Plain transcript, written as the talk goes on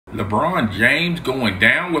LeBron James going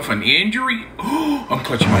down with an injury? I'm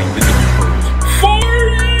clutching my invisible pearls.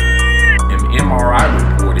 Fire! An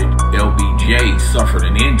MRI reported LBJ suffered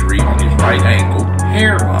an injury on his right ankle,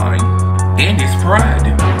 hairline, and his pride.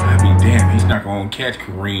 I mean, damn, he's not going to catch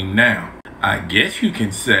Kareem now. I guess you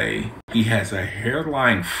can say he has a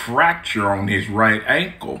hairline fracture on his right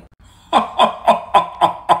ankle.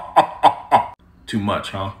 Too much,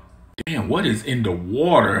 huh? Damn, what is in the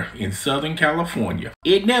water in Southern California?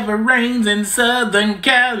 It never rains in Southern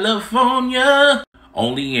California.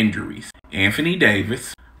 Only injuries. Anthony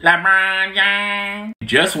Davis. LeBron James.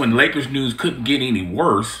 Just when Lakers news couldn't get any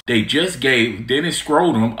worse, they just gave Dennis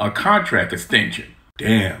Schroeder a contract extension.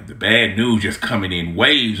 Damn, the bad news just coming in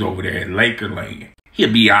waves over there at Lakerland.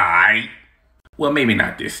 He'll be alright. Well, maybe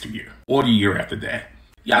not this year. Or the year after that.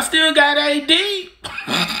 Y'all still got AD?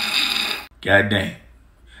 Goddamn.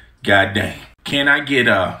 Goddamn. Can I get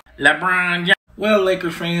LeBron James? Well,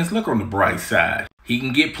 Lakers fans, look on the bright side. He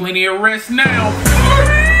can get plenty of rest now.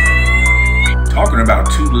 Talking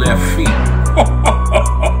about 2 left feet.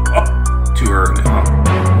 Too early, huh?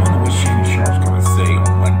 I wonder what Shannon Sharp's gonna say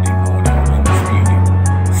on Monday morning on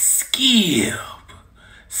Undisputed. Skip.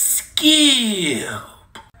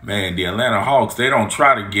 Man, the Atlanta Hawks, they don't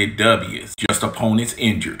try to get W's. Just opponents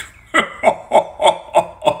injured.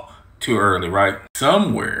 Too early, right?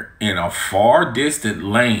 Somewhere in a far distant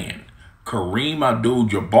land, Kareem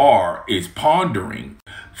Abdul-Jabbar is pondering,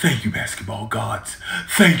 thank you, basketball gods.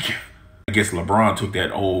 Thank you. I guess LeBron took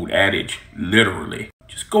that old adage literally.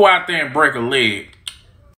 Just go out there and break a leg.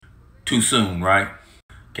 Too soon, right?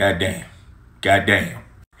 Goddamn. Goddamn.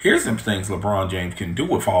 Here's some things LeBron James can do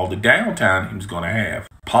with all the downtime he was going to have.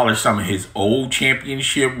 Polish some of his old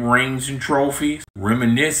championship rings and trophies.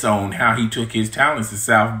 Reminisce on how he took his talents to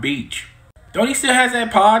South Beach. Don't he still have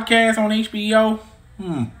that podcast on HBO?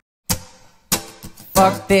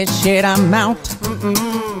 Fuck this shit, I'm out.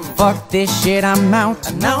 Fuck this shit, I'm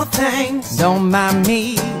out. No thanks. Don't mind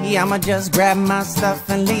me. I'ma just grab my stuff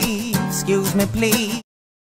and leave. Excuse me, please.